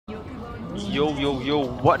Yo,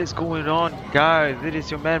 what is going on, guys? It is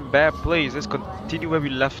your man Bad Plays. Let's continue where we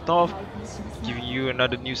left off. Giving you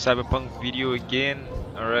another new Cyberpunk video again.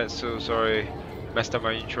 Alright, so sorry, messed up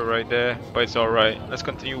my intro right there, but it's alright. Let's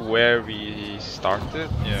continue where we started.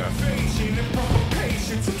 Yeah.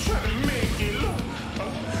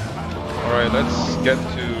 Alright, let's get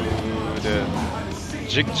to the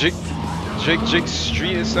Jig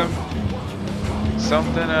Street or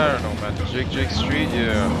something, I don't know, man. Jig Street,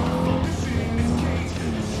 yeah.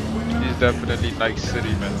 It's definitely nice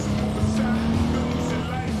city, man.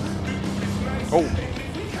 Oh,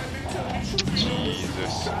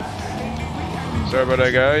 Jesus. Sorry about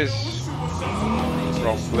that, guys.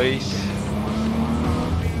 Wrong place.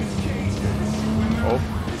 Oh,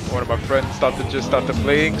 one of my friends just started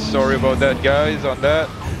playing. Sorry about that, guys. On that.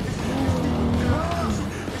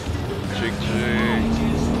 Jig.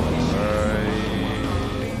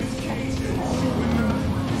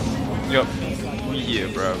 Yup, we here,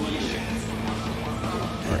 bro. We here.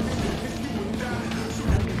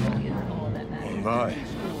 Vibe.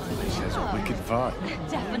 She has a wicked vibe.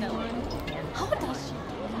 Definitely. How does she?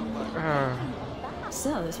 So,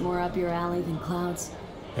 there's more up your alley than clouds.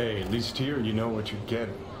 Hey, at least here you know what you're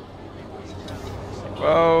getting.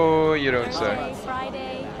 Oh, you don't say.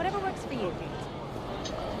 Friday, whatever works for you.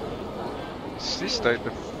 Is this like the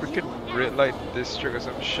freaking red light district or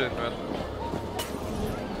some shit, man?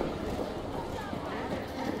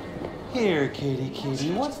 Here, kitty,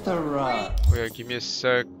 what's the rush? Wait, give me a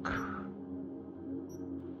sec.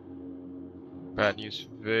 Bad news,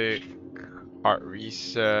 Vic. Heart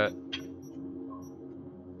reset.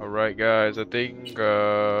 Alright, guys, I think.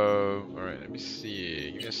 Alright, let me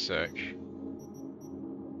see. Give me a sec. You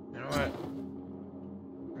know what?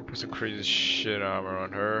 Let me put some crazy shit armor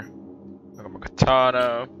on her. Look at my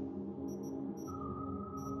katana.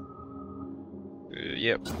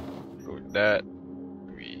 Yep. Go with that.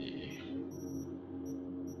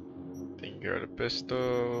 Take care of the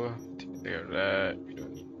pistol. Take care of that. We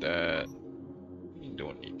don't need that. We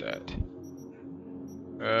don't need that.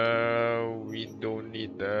 We don't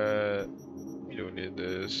need that. We don't need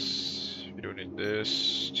this. We don't need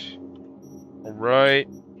this. Alright.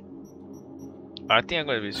 I think I'm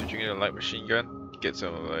gonna be switching to a light machine gun. Get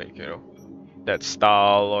some, like, you know, that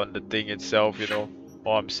style on the thing itself, you know.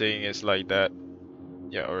 All I'm saying is like that.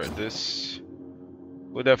 Yeah, alright, this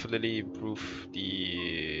will definitely improve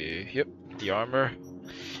the the armor.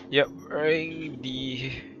 Yep, right,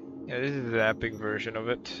 yeah, this is the epic version of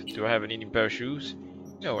it. Do I have any new pair of shoes?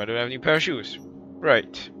 No, I don't have any pair of shoes.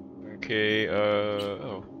 Right. Okay,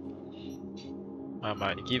 oh. My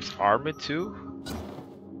mind, it gives armor too?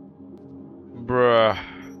 Bruh.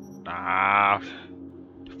 Nah.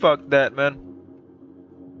 Fuck that, man.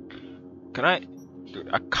 Can I? Dude,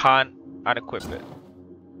 I can't unequip it.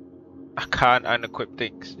 I can't unequip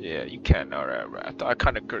things. Yeah, you can. Alright, right. I thought I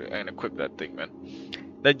can't unequip that thing, man.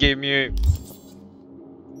 That gave me a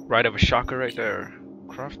right of a shocker right there.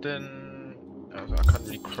 Crafting. I can't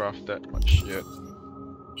really craft that much yet.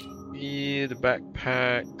 Yeah, the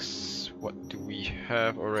backpacks. What do we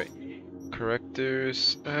have? Alright.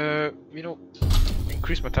 Characters. You know,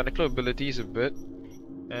 increase my technical abilities a bit.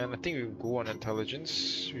 And I think we'll go on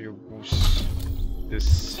intelligence. We'll boost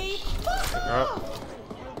this thing up.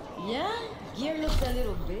 Yeah? Gear looks a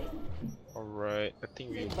little big. Alright, I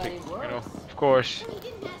think we'll pick, you know, of course,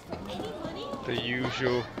 the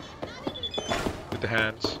usual with the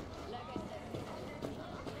hands.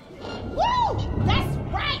 Woo! That's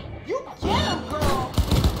right! You get him, girl!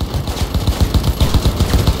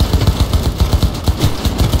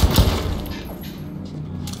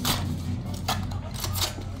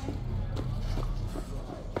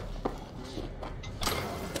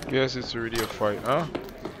 Guess it's already a fight, huh?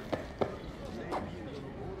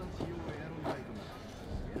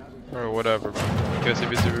 Or whatever, man. Because if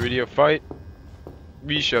it's already a fight,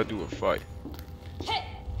 we shall do a fight. Hey,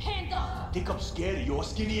 hands up! Think I'm scared of your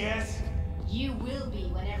skinny ass? You will be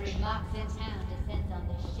when every mox in town descends on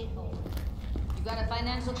this shithole. You got a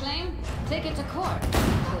financial claim? Take it to court.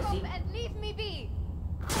 Pussy. And leave me be.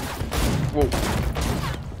 Whoa.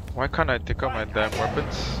 Why can't I take out my damn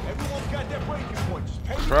weapons? Everyone's got their breaking point. Just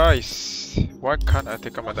pay me. Christ. Why can't I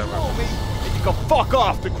take out my damn weapons? And you can fuck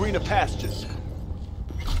off to greener pastures.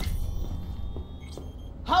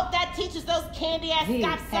 Hope that teaches those candy-ass Hey,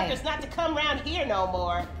 cocksuckers not to come around here no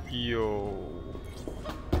more. Yo.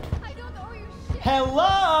 I don't owe you shit.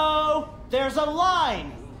 Hello? There's a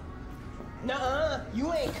line. Nuh-uh,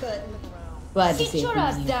 you ain't cutting. Glad to Sit see your things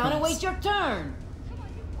ass in down and place. wait your turn.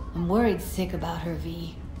 I'm worried sick about her,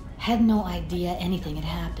 V. Had no idea anything had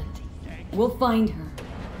happened. We'll find her.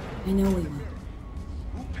 I know we will.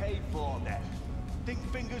 Who paid paid for all that. Think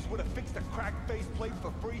fingers would have fixed a cracked faceplate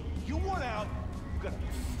for free? You want out, you gotta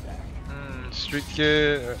pay back. Street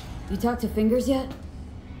kid. You talked to Fingers yet?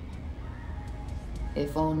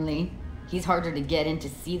 If only. He's harder to get in to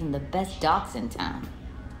see than the best docs in town.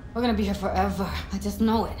 We're gonna be here forever. I just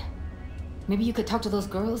know it. Maybe you could talk to those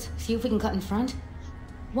girls, see if we can cut in front?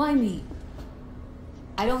 Why me?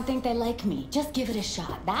 I don't think they like me. Just give it a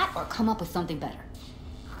shot. That or come up with something better.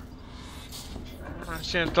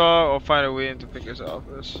 She can talk or find a way into Fingers'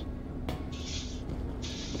 office.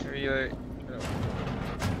 Maybe like,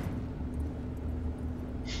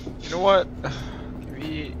 you know what? Can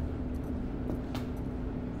we?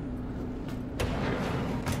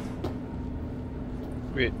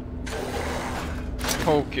 Wait.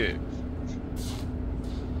 Okay.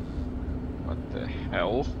 What the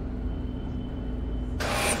hell?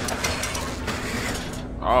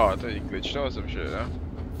 Oh, I thought you glitched out some shit, huh?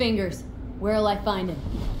 Fingers. Where'll I find him?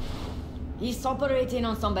 He's operating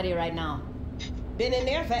on somebody right now. Been in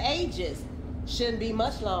there for ages. Shouldn't be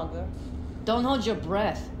much longer. Don't hold your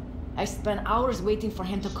breath. I spent hours waiting for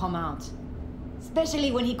him to come out.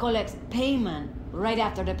 Especially when he collects payment right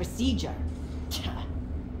after the procedure.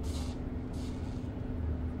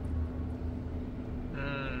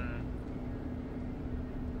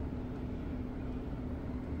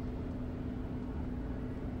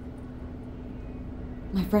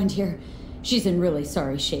 My friend here, she's in really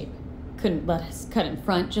sorry shape. Couldn't let us cut in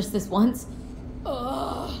front just this once.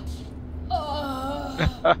 Of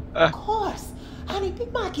course. Honey, be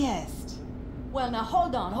my guest. Well, now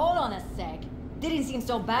hold on a sec. Didn't seem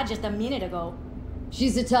so bad just a minute ago.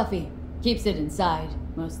 She's a toughie. Keeps it inside,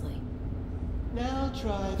 mostly. Now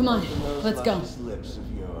try. Come on, to open those let's go. luscious lips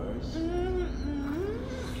of yours.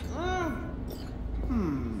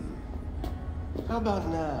 How about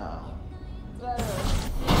now?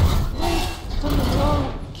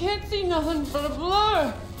 Can't see nothing but a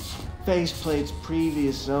blur. Faceplate's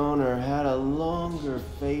previous owner had a longer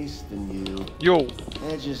face than you. Yo,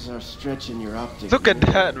 Edges are stretching your optic. look at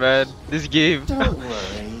that, man. This game Don't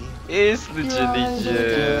worry. is Your literally eyes will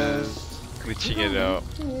just glitching it out.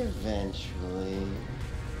 Eventually.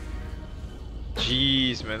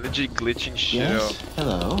 Jeez, man, legit glitching shit Yes? out.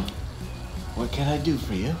 Hello. What can I do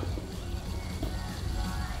for you?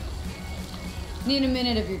 Need a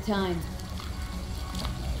minute of your time.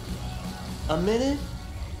 A minute?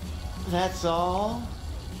 That's all?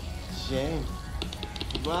 Shame.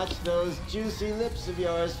 Watch those juicy lips of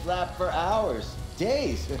yours flap for hours,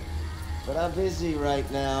 days. But I'm busy right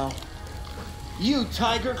now. You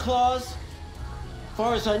tiger claws?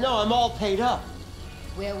 Far as I know, I'm all paid up.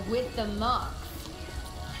 We're with the mock.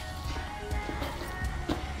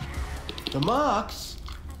 The Mox?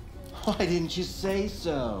 Why didn't you say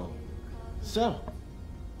so? So,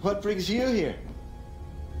 what brings you here?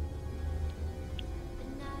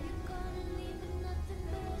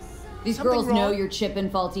 These Something girls know wrong? you're chipping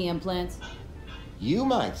faulty implants. You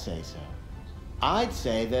might say so. I'd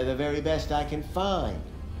say they're the very best I can find.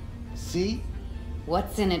 See?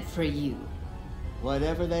 What's in it for you?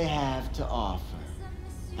 Whatever they have to offer.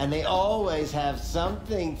 And they always have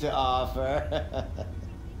something to offer.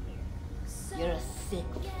 You're a sick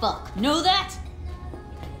fuck. Know that?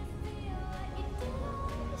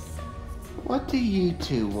 What do you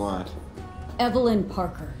two want? Evelyn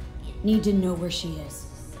Parker. Need to know where she is.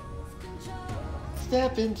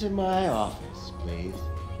 Step into my office, please.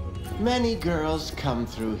 Many girls come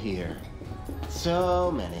through here.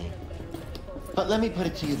 So many. But let me put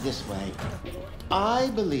it to you this way. I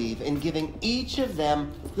believe in giving each of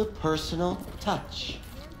them the personal touch.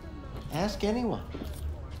 Ask anyone.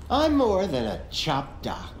 I'm more than a chop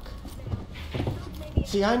doc.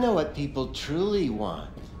 See, I know what people truly want.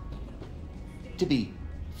 To be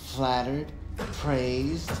flattered,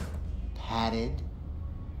 praised, patted.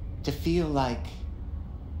 To feel like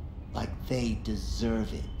they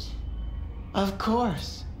deserve it. Of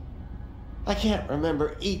course. I can't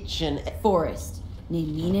remember each and... Forrest.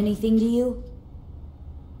 Name mean anything to you?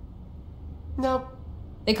 Nope.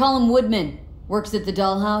 They call him Woodman. Works at the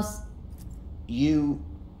dollhouse. You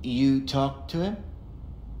talked to him?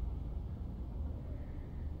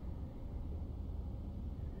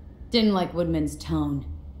 Didn't like Woodman's tone.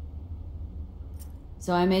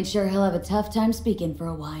 So I made sure he'll have a tough time speaking for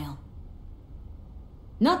a while.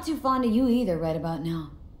 Not too fond of you either right about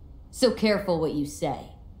now. So careful what you say.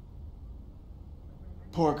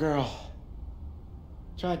 Poor girl.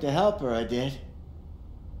 Tried to help her, I did.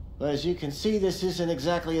 But as you can see, this isn't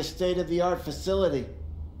exactly a state-of-the-art facility.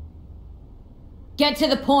 Get to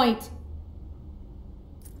the point!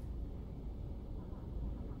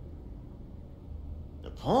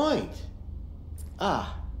 The point?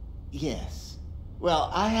 Ah, Yes.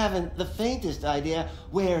 Well, I haven't the faintest idea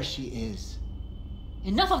where she is.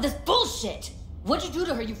 Enough of this bullshit! What'd you do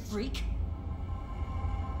to her, you freak?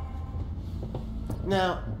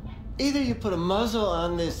 Now, either you put a muzzle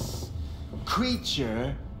on this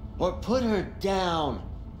creature, or put her down.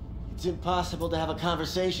 It's impossible to have a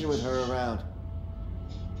conversation with her around.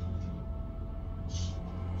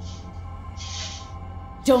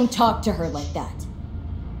 Don't talk to her like that.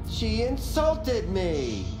 She insulted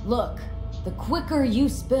me! Look, the quicker you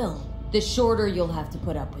spill, the shorter you'll have to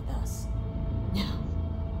put up with us. Now,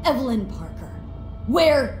 Evelyn Parker,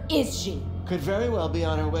 where is she? Could very well be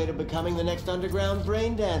on her way to becoming the next underground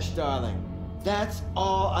braindance darling. That's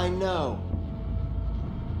all I know.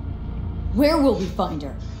 Where will we find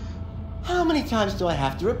her? How many times do I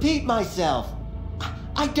have to repeat myself?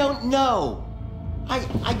 I don't know.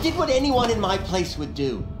 I did what anyone in my place would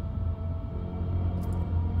do.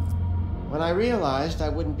 When I realized I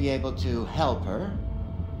wouldn't be able to help her,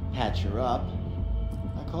 patch her up,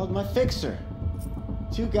 I called my fixer.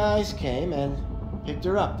 2 guys came and picked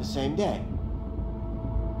her up the same day.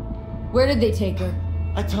 Where did they take her?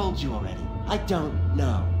 I told you already. I don't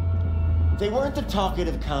know. They weren't the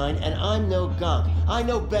talkative kind, and I'm no gunk. I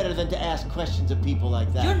know better than to ask questions of people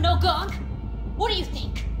like that. You're no gunk? What do you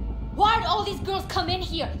think? Why'd all these girls come in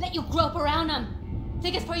here, let you grope around them?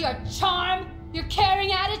 Think it's for your charm? Your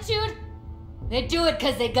caring attitude? They do it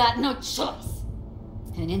because they got no choice.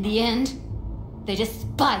 And in the end, they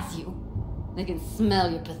despise you. They can smell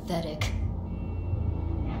you're pathetic.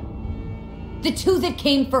 The 2 that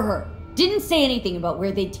came for her didn't say anything about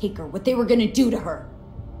where they'd take her, what they were gonna do to her.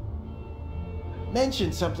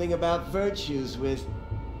 Mentioned something about virtues with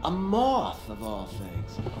a moth, of all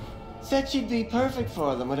things. Said she'd be perfect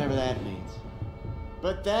for them, whatever that means.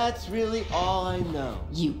 But that's really all I know.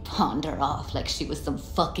 You pawned her off like she was some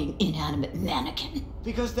fucking inanimate mannequin.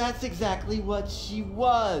 Because that's exactly what she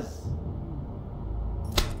was.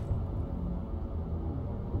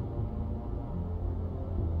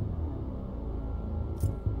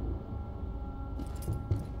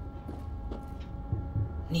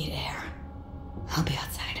 Need air. I'll be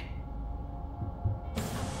outside.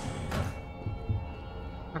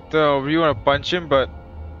 What the? You wanna punch him, but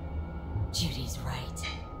Judy's right.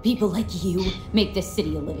 People like you make this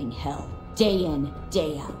city a living hell. Day in,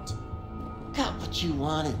 day out. Got what you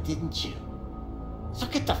wanted, didn't you? So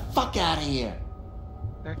get the fuck out of here.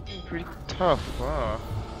 acting pretty tough, huh?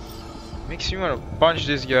 Makes me wanna punch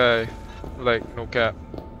this guy. Like, no cap.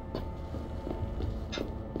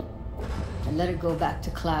 I let her go back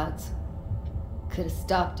to Clouds. Could have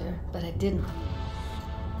stopped her, but I didn't.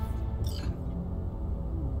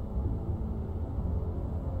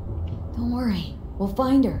 Don't worry. We'll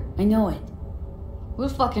find her. I know it. We'll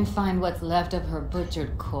fucking find what's left of her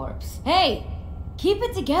butchered corpse. Hey! Keep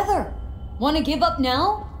it together! Wanna give up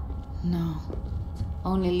now? No.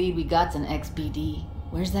 Only lead we got's an XBD.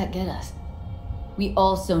 Where's that get us? We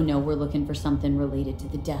also know we're looking for something related to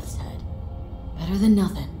the Death's Head. Better than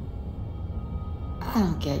nothing. I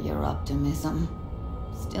don't get your optimism.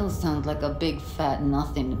 Still sounds like a big fat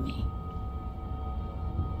nothing to me.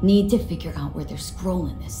 Need to figure out where they're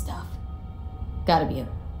scrolling this stuff. Gotta be a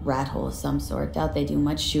rat hole of some sort. Doubt they do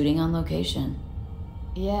much shooting on location.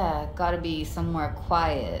 Yeah, gotta be somewhere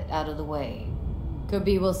quiet, out of the way. Could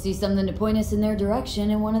be we'll see something to point us in their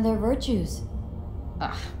direction in one of their virtues.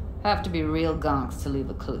 Have to be real gonks to leave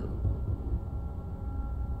a clue.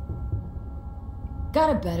 Got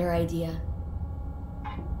a better idea.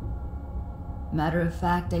 Matter of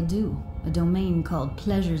fact, I do. A domain called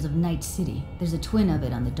Pleasures of Night City. There's a twin of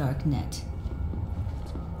it on the dark net.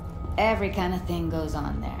 Every kind of thing goes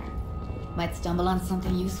on there. Might stumble on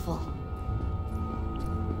something useful.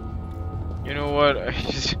 You know what?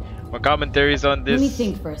 My commentaries on this. Let me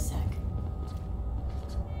think for a sec.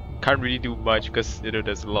 Can't really do much because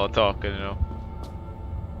there's a lot of talking,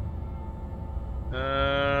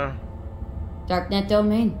 Darknet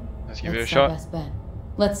domain. Let's give it a That's shot. our best bet.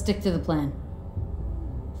 Let's stick to the plan.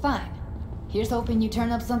 Fine. Here's hoping you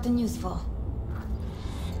turn up something useful.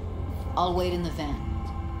 I'll wait in the van.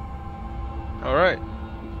 Alright.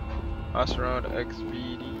 Pass around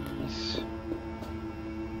XBDs.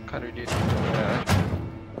 Can't really do that.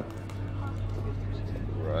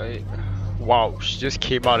 Right. Wow, she just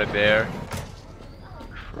came out of there.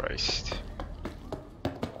 Christ.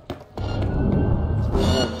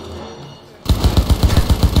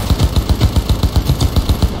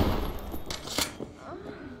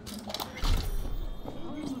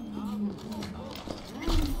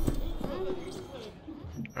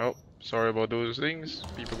 Oh, sorry about those things.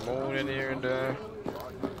 People moaning here and there.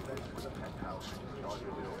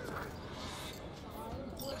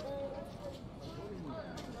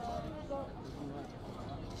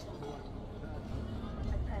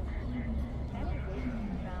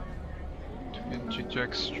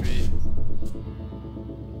 Jack Street.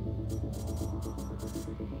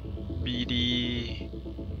 BD.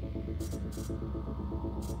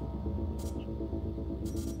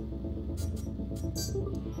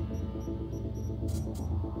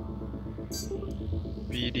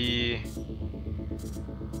 BD.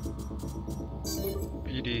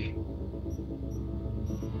 BD.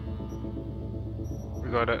 We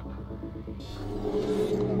got it.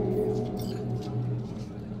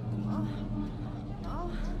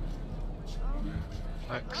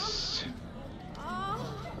 Next.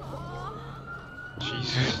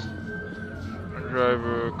 Jesus.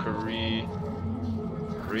 Driver, Korean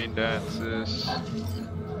dances.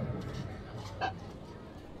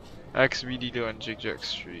 XBD on Jig Jack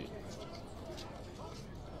Street.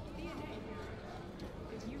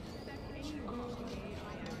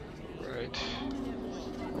 Right.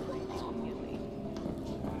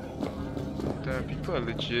 Damn, people are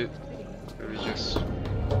legit religious.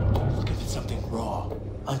 Give it something raw,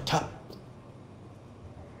 on top.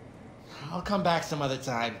 I'll come back some other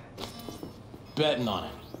time. Betting on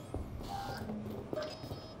it.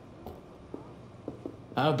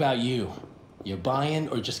 How about you? You buying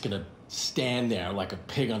or just gonna stand there like a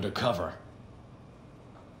pig undercover?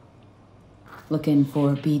 Looking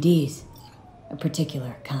for BDs. A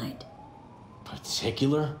particular kind.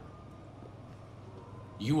 Particular?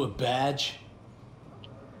 You a badge?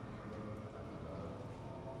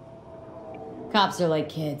 Cops are like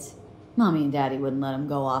kids. Mommy and Daddy wouldn't let them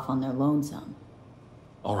go off on their lonesome.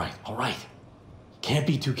 All right. Can't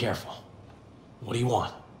be too careful. What do you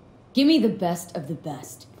want? Give me the best of the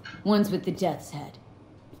best. Ones with the death's head.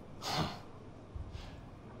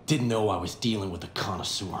 Didn't know I was dealing with a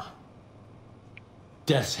connoisseur.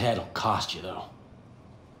 Death's head'll cost you, though.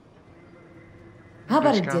 How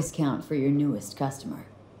about a discount for your newest customer?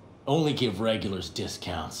 Only give regulars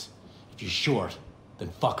discounts. If you're short,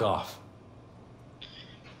 then fuck off.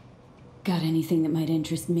 Got anything that might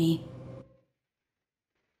interest me?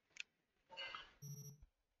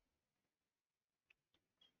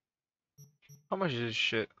 How much is this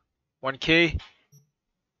shit? 1K?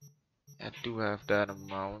 I do have that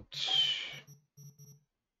amount.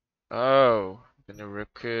 Oh, been a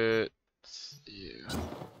record. Yeah.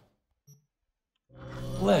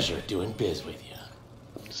 Pleasure doing biz with you.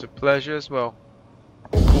 It's a pleasure as well.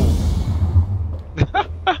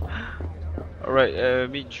 Alright,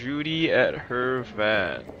 meet Judy at her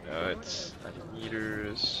van. It's 90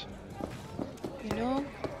 meters. You know,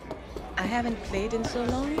 I haven't played in so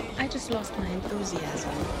long, I just lost my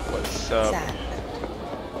enthusiasm. What's up? Sad.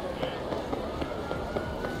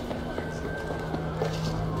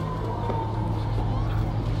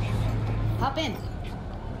 Hop in.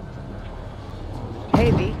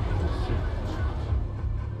 Hey, B.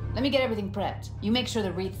 Let me get everything prepped. You make sure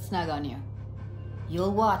the wreath's snug on you.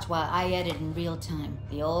 You'll watch while I edit in real time.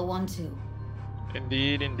 The old one too.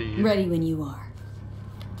 Indeed, indeed. Ready when you are.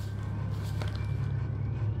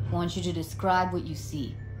 I want you to describe what you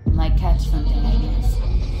see. You might catch something I miss.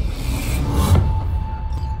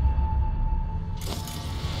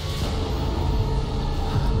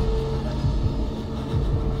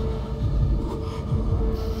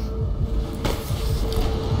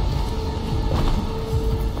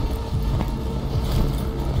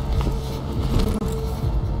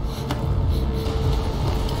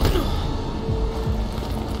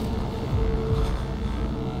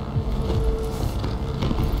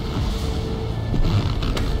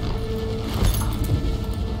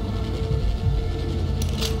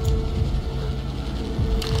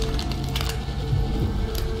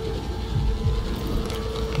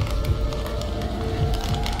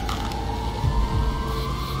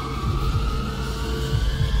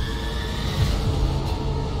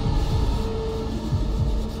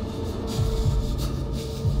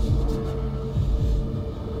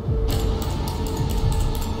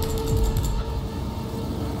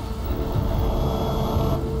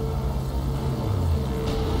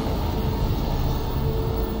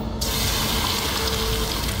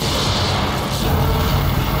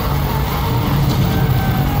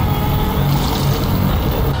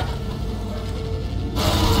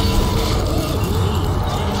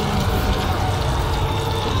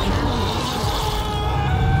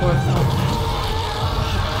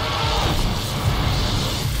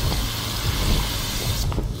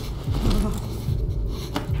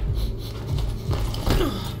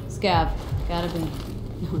 Scav. Gotta be.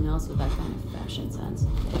 No one else with that kind of fashion sense.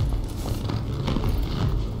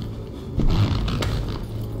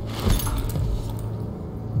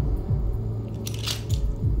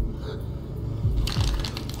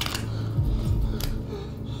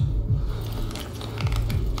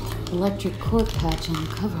 electric cord patch on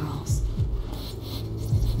the coveralls.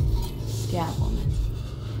 Scat woman.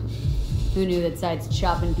 Who knew that besides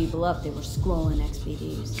chopping people up, they were scrolling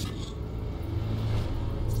XBDs?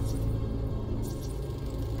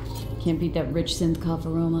 Can't beat that rich synth cough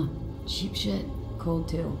aroma. Cheap shit. Cold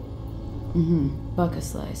too. Buck a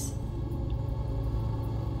slice.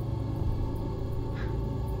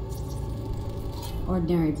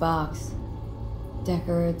 Ordinary box.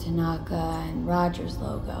 Decker, Tanaka, and Rogers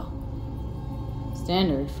logo.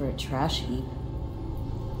 Standard for a trash heap.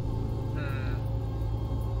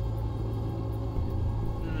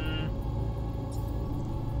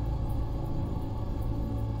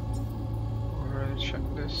 Alright, check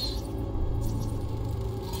this.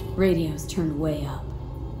 Radio's turned way up.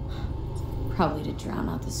 Probably to drown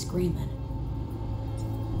out the screaming.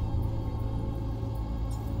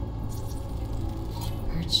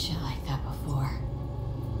 Heard shit like that before.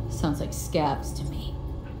 Sounds like scabs to me.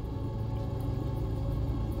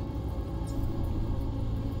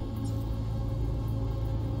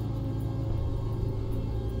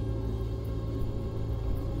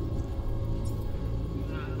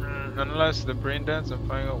 Analyze the brain dance and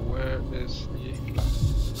find out where is the...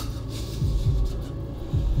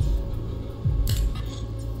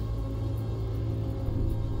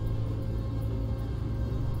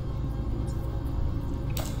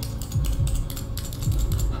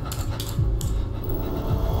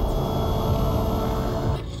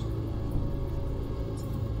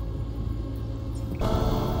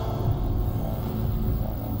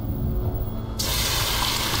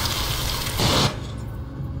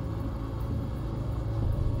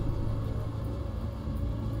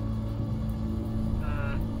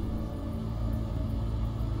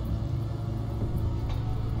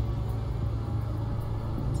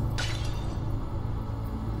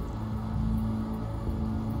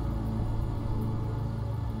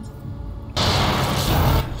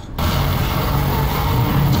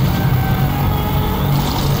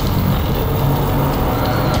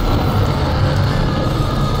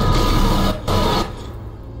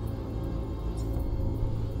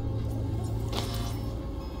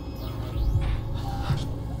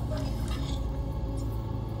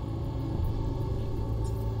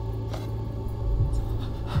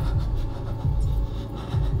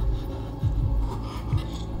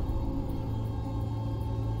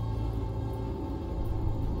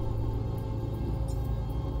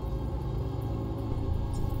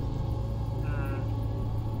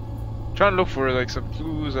 Trying to look for like some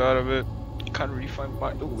clues out of it. Can't really find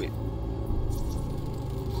my way.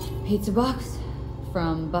 Pizza box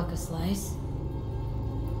from Buck a Slice.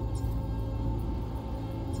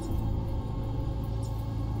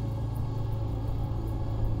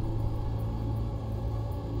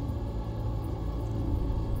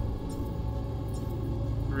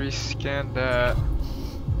 Rescan that.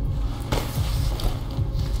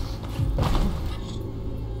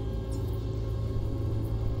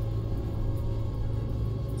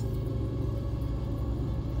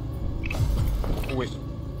 Wait.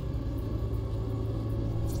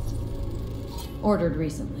 Ordered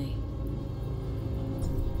recently.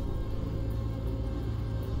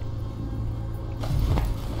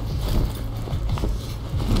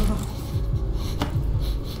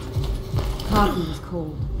 Coffee was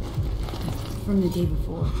cold. From the day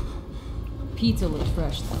before. Pizza looked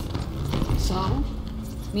fresh though. So?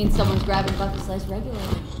 Means someone's grabbing Buck a Slice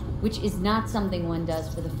regularly. Which is not something one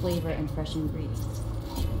does for the flavor and fresh ingredients.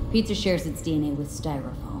 Pizza shares its DNA with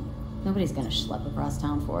styrofoam. Nobody's gonna schlep across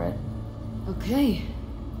town for it. Okay.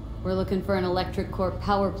 We're looking for an electric core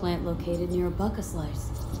power plant located near a Buck a Slice.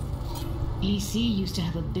 EC used to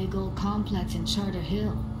have a big old complex in Charter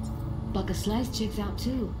Hill. Buck a Slice checks out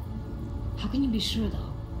too. How can you be sure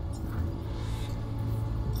though?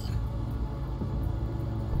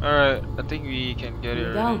 Alright, I think we can get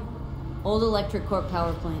it already. Go. Old electric core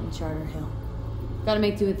power plant in Charter Hill. Gotta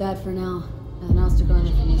make do with that for now. Nothing else to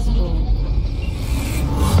garner from the school.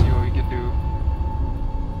 See what we can do.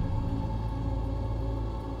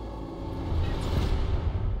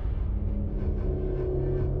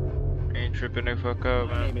 Ain't tripping the fuck out,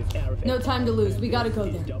 man. No time to lose. We gotta go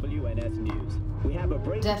there. WNS News. We have a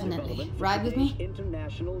break. Definitely. Ride with me?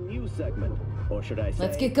 International news segment, or should I say?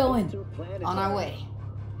 Let's get going. On our way.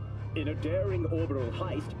 In a daring orbital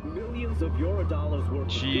heist, millions of Eurodollars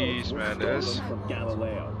worth of goods were stolen from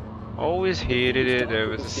Galileo. Always hated it. There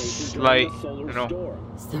was a slight, you know,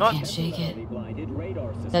 Still can't shake it.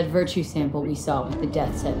 That virtue sample we saw with the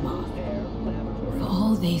death set moth. If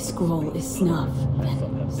all they scroll is snuff,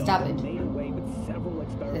 then stop it.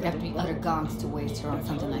 There'd have to be utter gonks to waste her on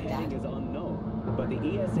something like that. But the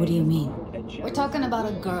ESA What do you mean? a generous We're talking about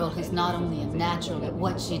a girl who's not only a natural at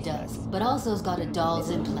what she does, but also has got a doll's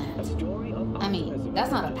implant. story of I mean,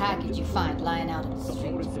 that's not a package you find lying out in the the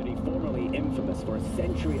street. Motor City, formerly infamous for a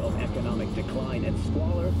century of economic decline and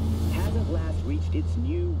squalor, has at last reached its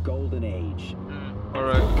new golden age.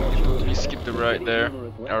 Alright, we skip the right there.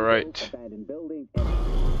 Alright. Abandoned buildings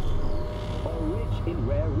are rich in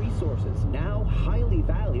rare resources, now highly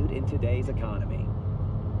valued in today's economy.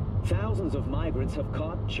 Thousands of migrants have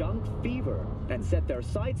caught junk fever and set their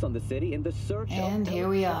sights on the city in the search And of here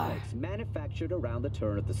we are. electronics manufactured around the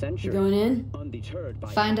turn of the century. You going in? Undeterred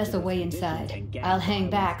by Find us a accidents, way conditions, inside. and gang I'll hang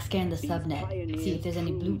violence, back, scan the these subnet, pioneers see if there's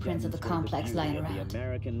any truly blueprints of the demonstrate complex beauty lying of the around.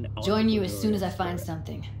 American Join you as soon as I entrepreneurial find spirit.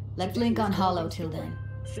 something. Let's link on Hollow till then.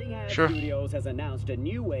 Singhad Sure. Studios has announced a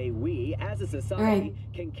new way we, as a society, Alright,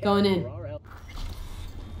 can care going in. for our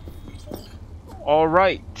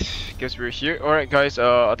Alright, guess we're here. Alright guys,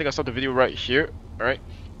 I think I stopped the video right here. Alright,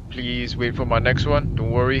 please wait for my next one.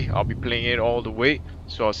 Don't worry, I'll be playing it all the way.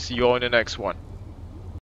 So I'll see you all in the next one.